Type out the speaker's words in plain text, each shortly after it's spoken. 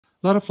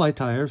A lot of fly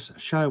tiers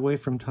shy away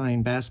from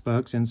tying bass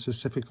bugs, and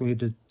specifically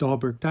the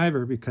Dahlberg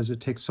Diver, because it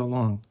takes so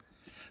long.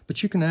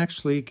 But you can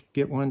actually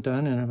get one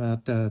done in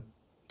about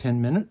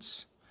 10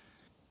 minutes.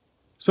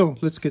 So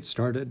let's get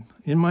started.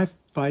 In my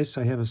vise,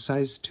 I have a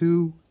size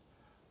 2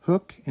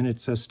 hook, and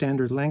it's a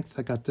standard length.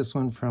 I got this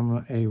one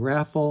from a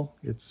raffle.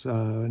 It's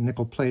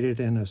nickel plated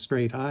and a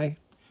straight eye.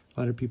 A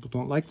lot of people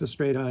don't like the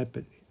straight eye,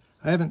 but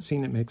I haven't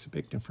seen it makes a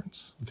big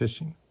difference in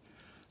fishing.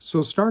 So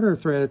we'll start our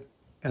thread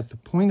at the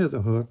point of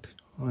the hook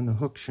on the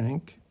hook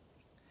shank.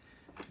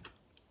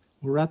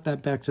 We'll route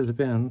that back to the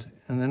bend,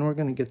 and then we're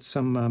going to get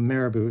some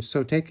marabou.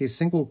 So take a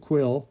single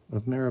quill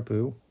of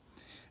marabou,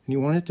 and you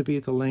want it to be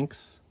the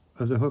length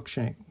of the hook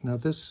shank. Now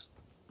this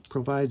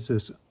provides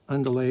this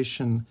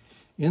undulation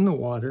in the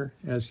water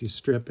as you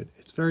strip it.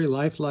 It's very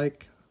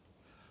lifelike,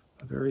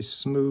 a very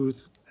smooth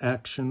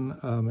action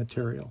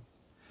material.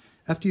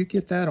 After you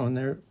get that on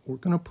there, we're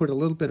going to put a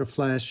little bit of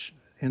flash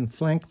and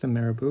flank the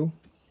marabou.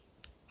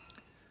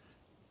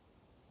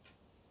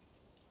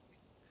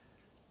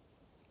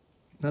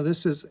 Now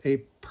this is a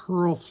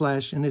pearl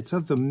flash, and it's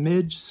of the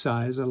midge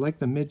size. I like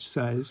the midge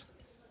size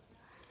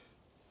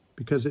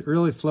because it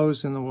really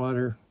flows in the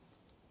water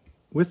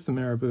with the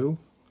marabou.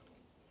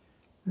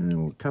 And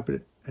we'll cup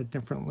it at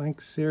different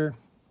lengths here.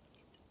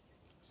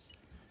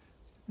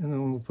 And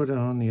then we'll put it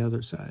on the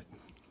other side.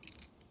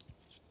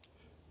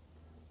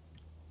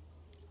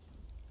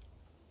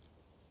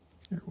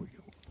 There we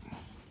go.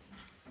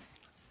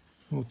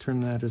 We'll trim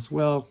that as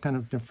well, kind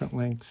of different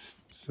lengths,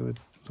 so it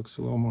looks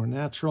a little more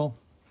natural.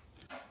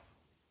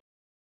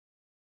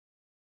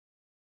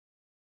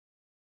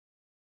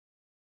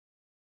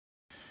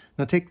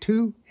 Now take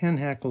 2 hen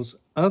hackles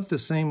of the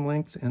same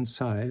length and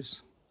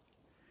size,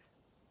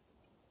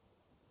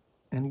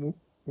 and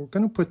we're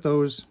going to put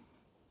those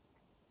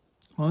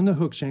on the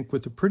hook shank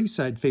with the pretty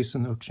side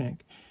facing the hook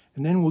shank.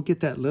 And then we'll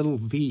get that little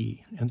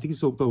V, and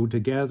these will go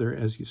together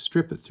as you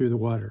strip it through the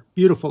water.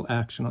 Beautiful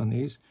action on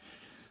these.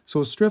 So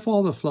we'll strip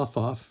all the fluff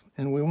off,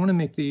 and we want to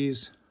make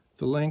these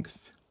the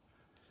length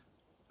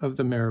of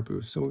the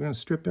marabou. So we're going to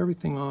strip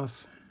everything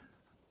off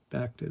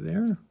back to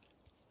there.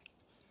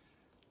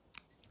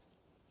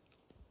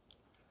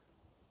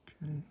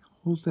 Okay,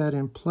 hold that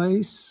in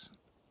place.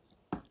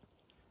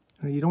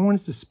 Now you don't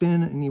want it to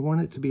spin, and you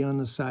want it to be on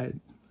the side.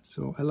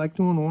 So I like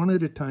doing one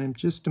at a time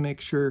just to make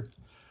sure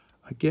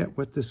I get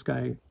what this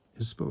guy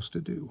is supposed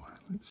to do.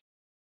 Let's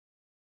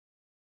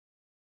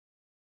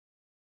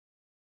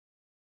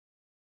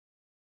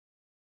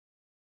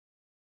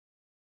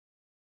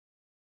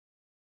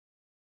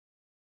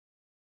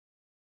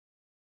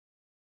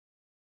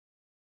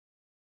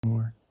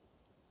more.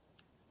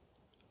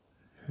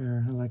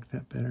 Here, I like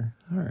that better.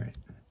 All right.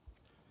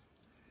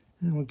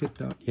 And we'll get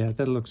that. Yeah,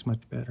 that looks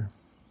much better.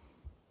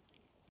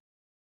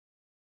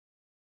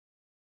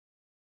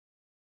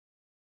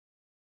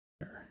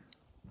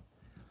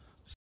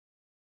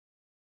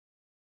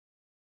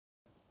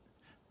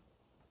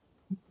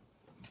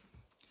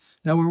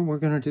 Now what we're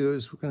going to do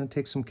is we're going to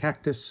take some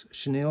cactus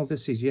chenille.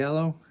 This is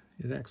yellow.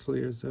 It actually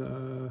is,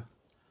 we'll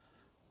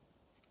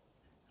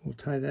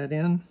tie that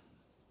in.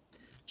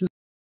 Just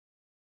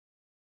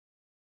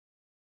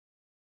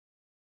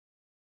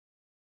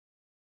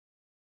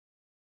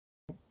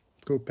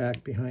go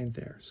back behind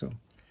there. So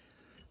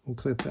we'll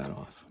clip that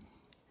off.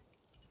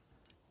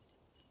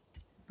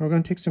 Now we're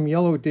going to take some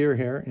yellow deer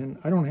hair, and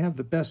I don't have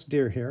the best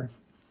deer hair,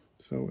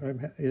 so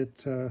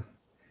it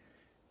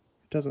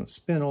doesn't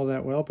spin all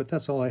that well, but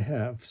that's all I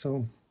have.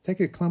 So take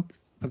a clump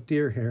of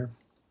deer hair,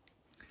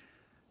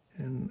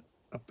 and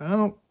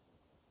about,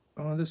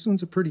 this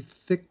one's a pretty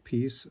thick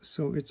piece,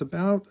 so it's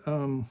about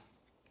 1/8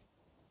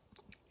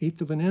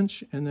 of an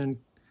inch, and then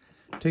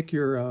take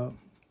your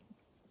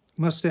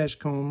mustache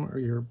comb or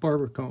your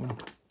barber comb.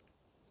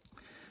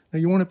 Now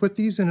you want to put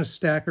these in a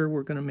stacker.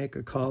 We're going to make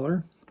a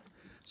collar.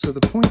 So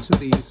the points of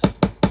these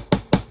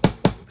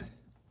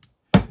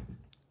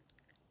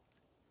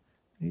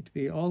need to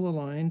be all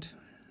aligned.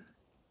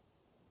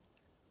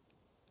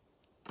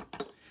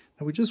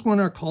 Now we just want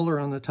our collar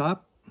on the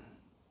top,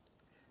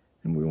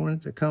 and we want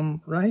it to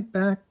come right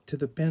back to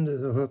the bend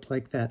of the hook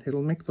like that.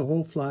 It'll make the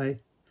whole fly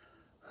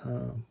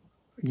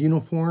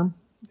uniform.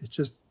 It's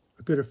just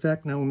a good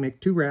effect. Now we'll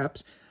make 2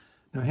 wraps.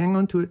 Now hang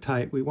on to it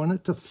tight. We want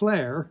it to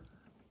flare,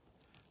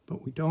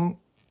 but we don't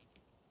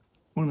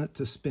want it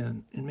to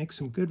spin. And make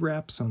some good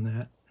wraps on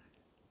that.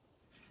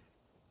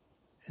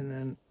 And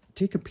then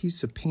take a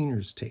piece of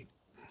painter's tape.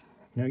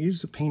 Now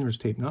use the painter's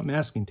tape, not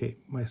masking tape.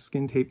 My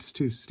skin tape is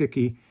too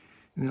sticky,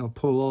 and it'll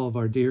pull all of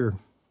our deer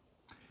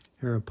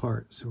hair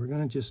apart. So we're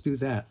going to just do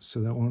that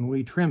so that when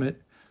we trim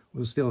it,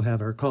 we'll still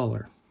have our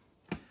collar.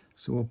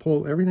 So we'll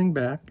pull everything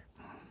back.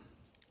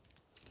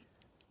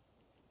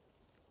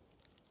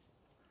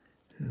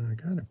 And I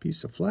got a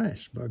piece of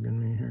flash bugging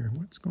me here.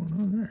 What's going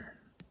on there?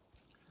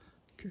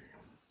 Okay.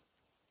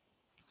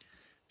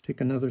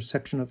 Take another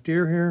section of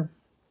deer hair,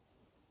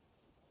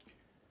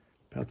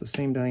 about the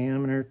same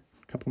diameter,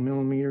 a couple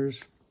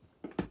millimeters.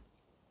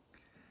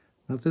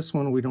 Now this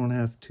one we don't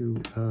have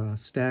to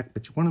stack,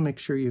 but you want to make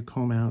sure you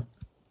comb out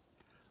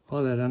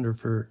all that under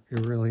for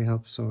it really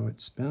helps so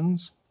it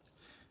spins.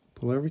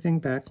 Pull everything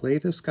back, lay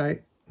this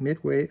guy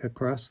midway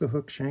across the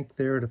hook shank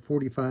there at a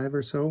 45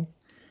 or so.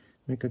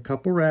 Make a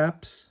couple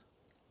wraps,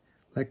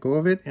 let go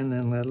of it, and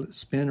then let it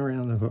spin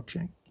around the hook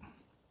shank.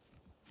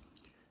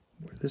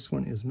 This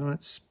one is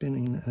not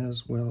spinning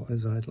as well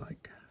as I'd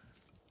like.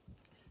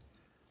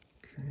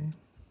 Okay.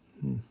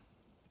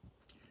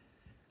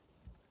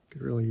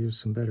 Could really use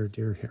some better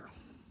deer hair.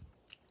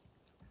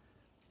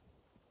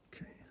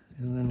 Okay,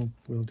 and then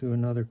we'll do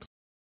another.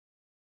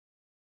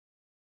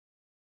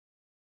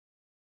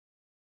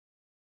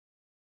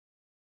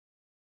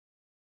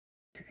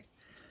 Okay.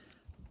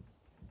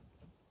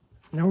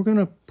 Now we're going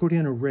to put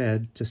in a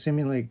red to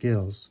simulate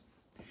gills.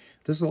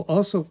 This will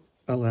also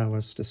allow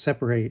us to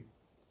separate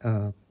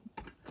we'll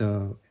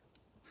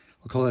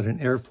call it an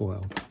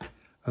airfoil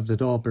of the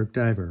Dahlberg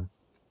Diver.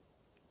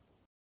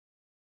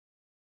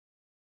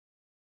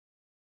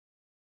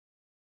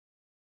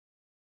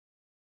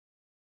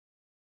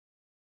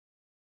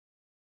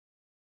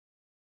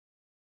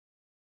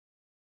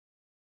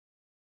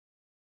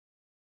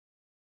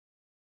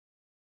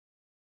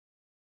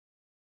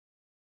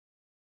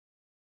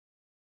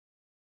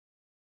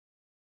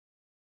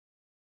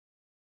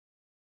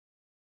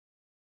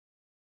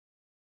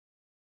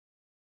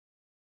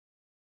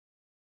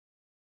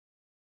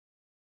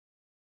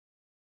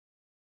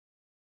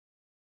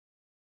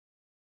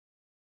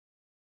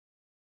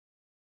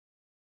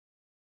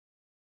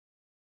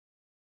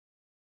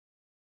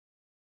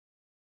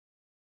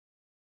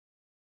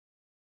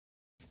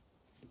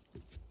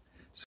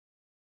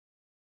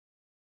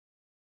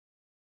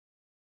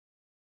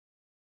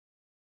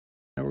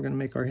 Now we're going to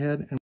make our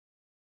head, and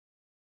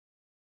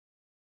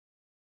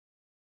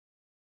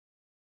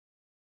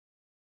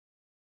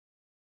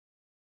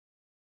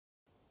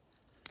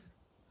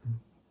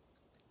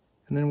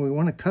then we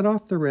want to cut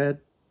off the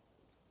red,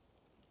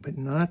 but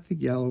not the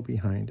yellow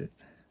behind it.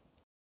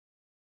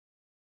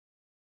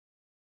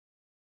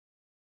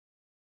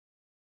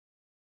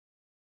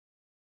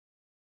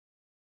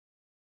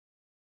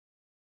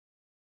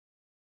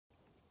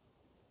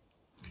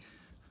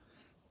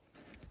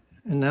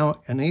 And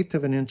now 1/8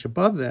 of an inch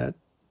above that,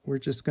 we're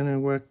just going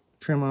to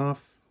trim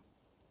off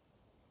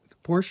the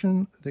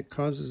portion that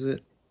causes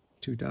it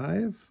to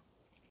dive.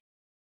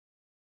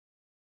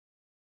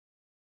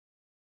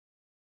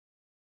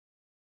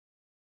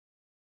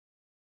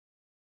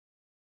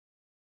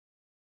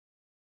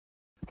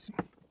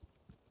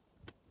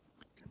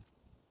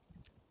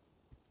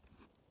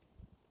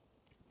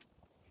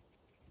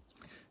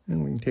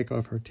 And we can take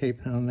off our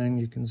tape now, and then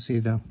you can see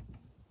the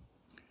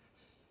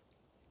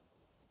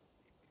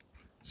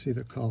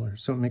collar.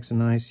 So it makes a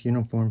nice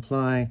uniform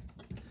fly.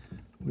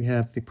 We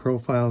have the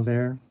profile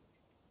there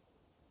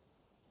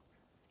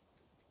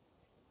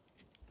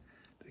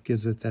that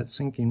gives it that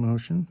sinking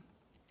motion.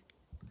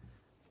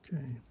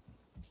 Okay.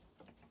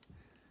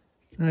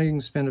 Now you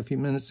can spend a few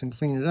minutes and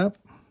clean it up,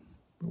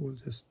 but we'll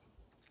just...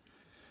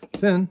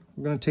 Then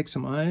we're going to take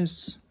some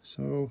eyes.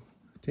 So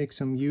take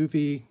some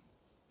UV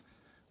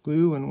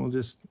glue, and we'll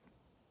just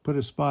put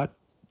a spot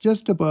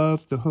just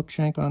above the hook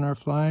shank on our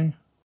fly.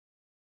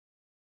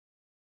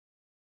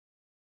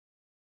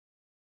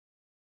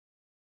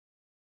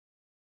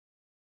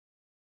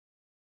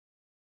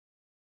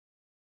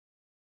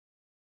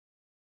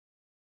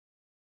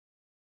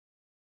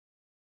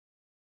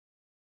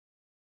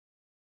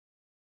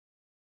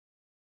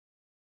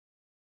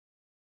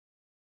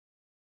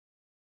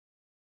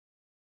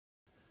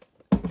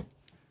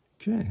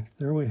 Okay,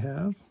 there we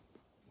have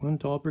one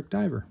Dahlberg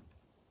Diver.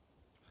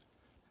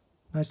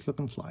 Nice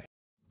looking fly.